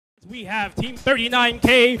We have Team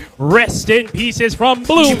 39K, Rest in Pieces from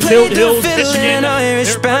Bloomfield Hills, Michigan. Michigan. An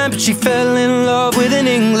Irish band, but she fell in love with an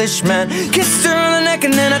Englishman. Kissed her on the neck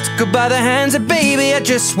and then I took her by the hands. And baby, I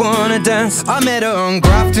just wanna dance. I met her on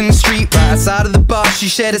Grafton Street, right outside of the bar. She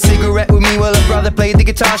shared a cigarette with me while her brother played the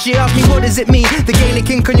guitar. She asked me, what does it mean? The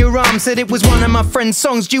Gaelic ink on your arm. Said it was one of my friend's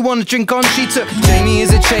songs. Do you want to drink on? She took Jamie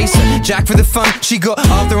as a chaser, Jack for the fun. She got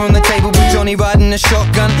Arthur on the table with Johnny riding a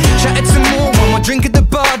shotgun. Chatted some more, one more drink at the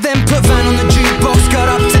bar, then put Van on the jukebox, got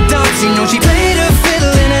up to dance. You know she played her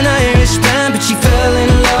fiddle in an Irish band, but she fell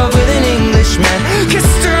in love with an Englishman.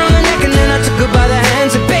 Kissed her on the neck and then I took her by the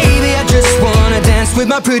hands. And baby, I just wanna dance with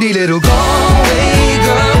my pretty little Galway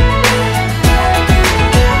girl.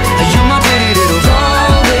 You're my pretty little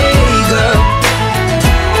Galway girl.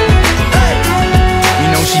 Hey.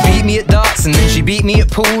 You know she beat me at darts and then she beat me at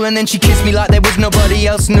pool, and then she kissed me like there was nobody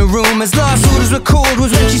else in the room. As last orders were called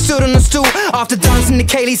was when she stood on the stool after dancing to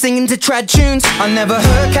Kaylee, singing to trad tunes. I never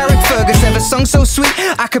heard Carrick Fergus ever sung so sweet.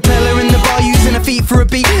 A cappella in the bar using her feet for a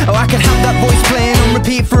beat. Oh, I could have that voice playing on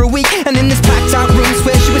repeat for a week. And in this packed out room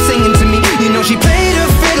where she was singing to me. You know she played her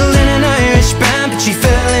fiddle in an Irish band, but she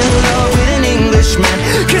fell in love with an Englishman.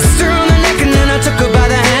 Kissed her on the neck and then I took her by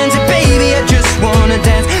the hands. And baby, I just wanna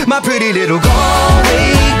dance, my pretty little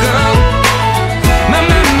Galway girl. My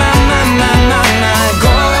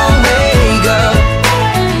Galway girl.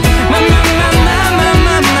 My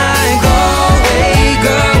Galway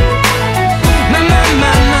girl.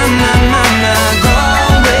 My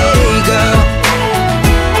Galway girl.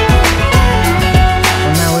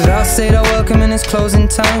 Well, now we'd all said our welcome and it's closing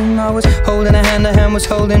time. I was holding her hand was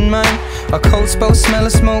holding mine. Our coats both smell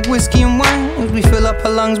of smoke, whiskey and wine, as we fill up her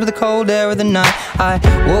lungs with the cold air of the night. I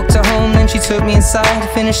walked her home, then she took me inside to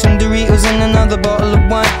finish some Doritos and another bottle of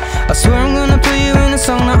wine. I swear I'm gonna put you in a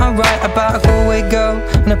song that I write about a Galway girl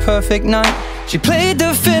and a perfect night. She played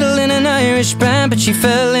the fiddle in an Irish band, but she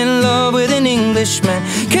fell in love with an Englishman.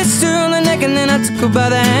 Kissed her on the neck and then I took her by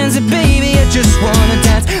the hands. And baby, I just wanna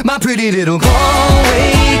dance, my pretty little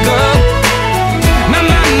Galway girl. My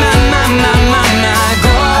Galway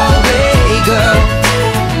girl.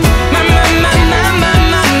 My Galway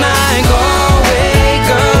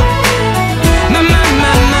girl. My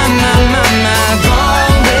Galway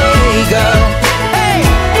girl. Hey.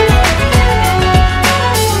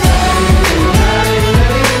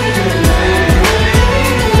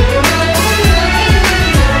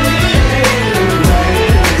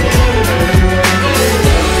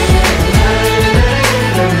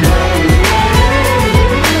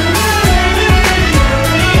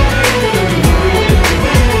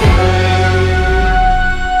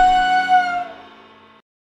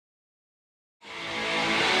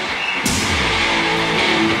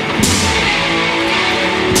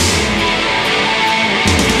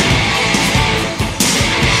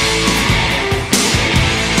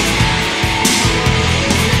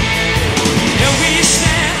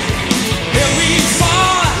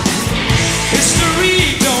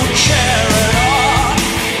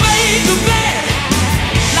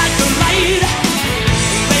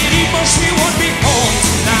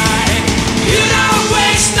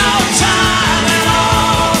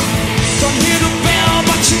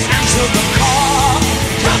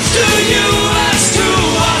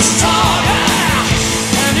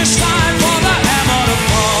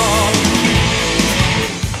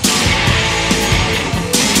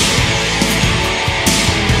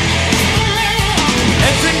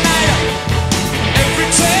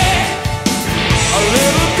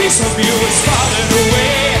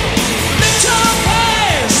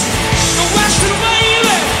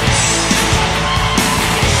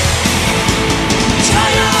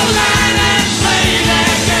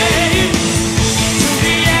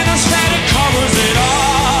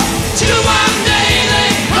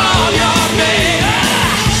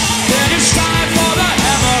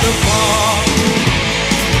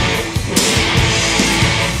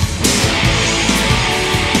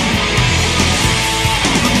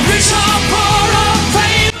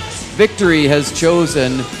 Victory has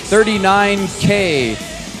chosen 39K,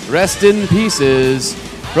 Rest in Pieces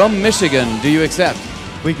from Michigan. Do you accept?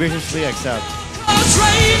 We graciously accept.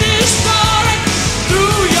 Train is pouring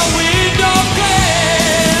through your window.